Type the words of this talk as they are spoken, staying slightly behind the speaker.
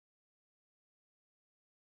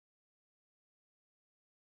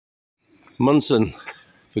Munson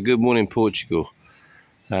for Good Morning Portugal,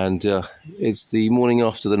 and it's the morning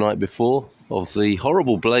after the night before of the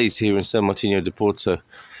horrible blaze here in São Martinho do Porto,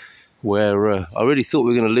 where I really thought we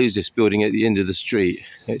were going to lose this building at the end of the street.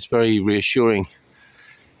 It's very reassuring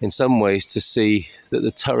in some ways to see that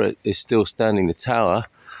the turret is still standing, the tower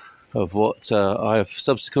of what I have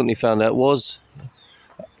subsequently found out was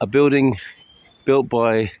a building built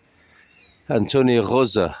by Antonio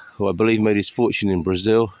Rosa, who I believe made his fortune in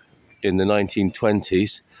Brazil in the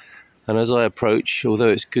 1920s. And as I approach, although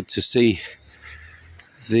it's good to see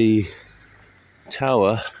the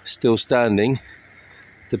tower still standing,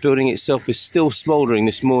 the building itself is still smouldering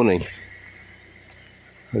this morning.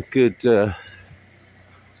 A good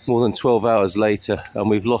more than 12 hours later, and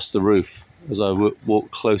we've lost the roof as I walk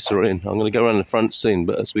closer in. I'm going to go around the front soon,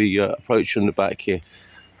 but as we approach from the back here,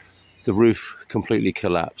 the roof completely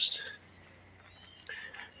collapsed.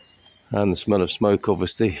 And the smell of smoke,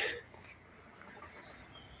 obviously,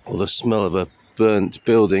 or the smell of a burnt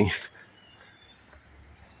building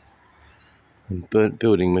and burnt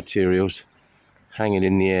building materials hanging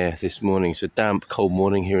in the air this morning. It's a damp, cold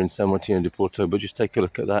morning here in São Martinho do Porto, but just take a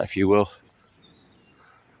look at that if you will.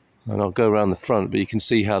 And I'll go around the front, but you can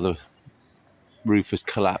see how the roof has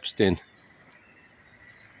collapsed in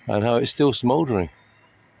and how it's still smouldering.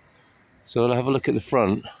 So I'll have a look at the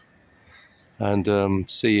front and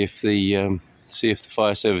see if the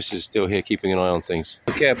fire service is still here, keeping an eye on things.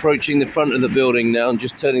 Okay, approaching the front of the building now and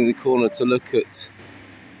just turning the corner to look at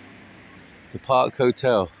the Park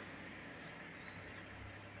Hotel.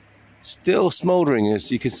 Still smouldering,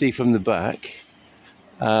 as you can see from the back,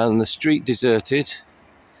 and the street deserted.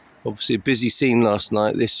 Obviously a busy scene last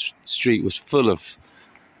night. This street was full of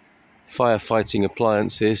firefighting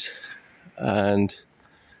appliances and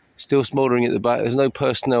still smouldering at the back. There's no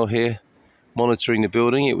personnel here monitoring the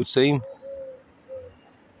building, it would seem.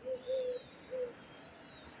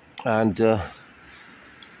 And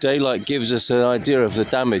daylight gives us an idea of the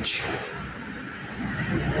damage.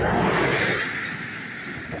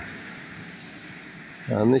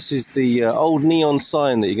 And this is the old neon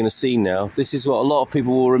sign that you're going to see now. This is what a lot of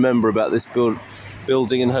people will remember about this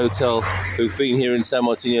building and hotel who've been here in São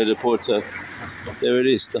Martinho do Porto. There it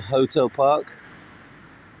is, the Hotel Park.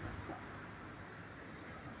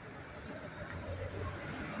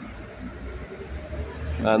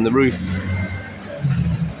 And the roof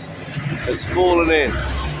has fallen in.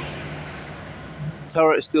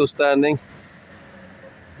 Turret is still standing.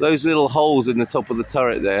 Those little holes in the top of the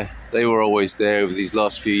turret there, they were always there over these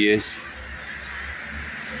last few years.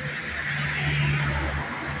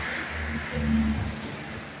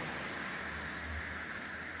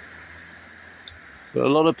 But a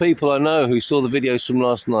lot of people I know who saw the videos from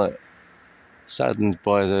last night, saddened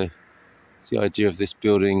by the idea of this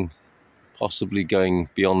building possibly going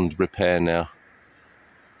beyond repair now,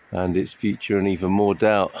 and its future in even more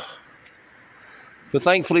doubt. But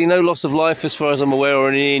thankfully no loss of life as far as I'm aware, or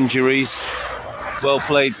any injuries. Well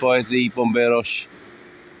played by the bomberos,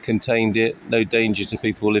 contained it, no danger to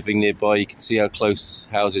people living nearby. You can see how close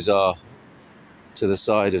houses are to the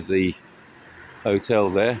side of the hotel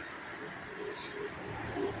there.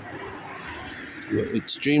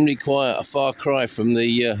 Extremely quiet, a far cry from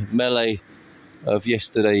the melee of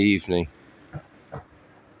yesterday evening.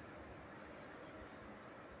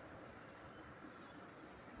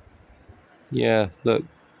 Yeah, look,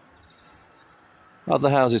 other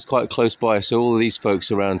houses quite close by, so all of these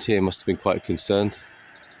folks around here must have been quite concerned,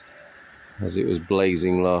 as it was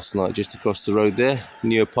blazing last night. Just across the road there,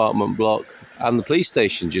 new apartment block, and the police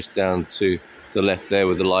station just down to the left there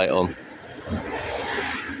with the light on.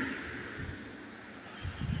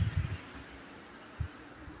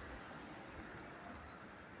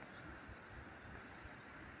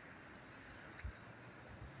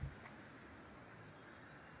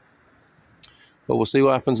 But we'll see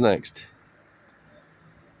what happens next.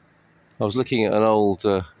 I was looking at an old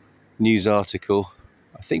news article,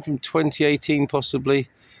 I think from 2018 possibly,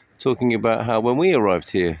 talking about how when we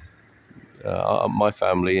arrived here, my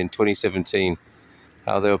family, in 2017,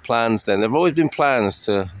 how there were plans then. There have always been plans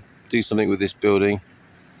to do something with this building.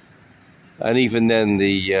 And even then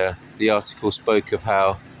the article spoke of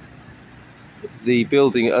how the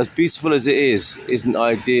building, as beautiful as it is, isn't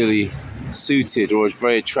ideally suited or is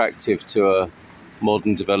very attractive to a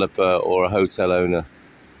modern developer or a hotel owner.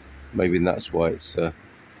 Maybe that's why it's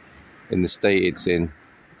in the state it's in,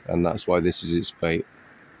 and that's why this is its fate.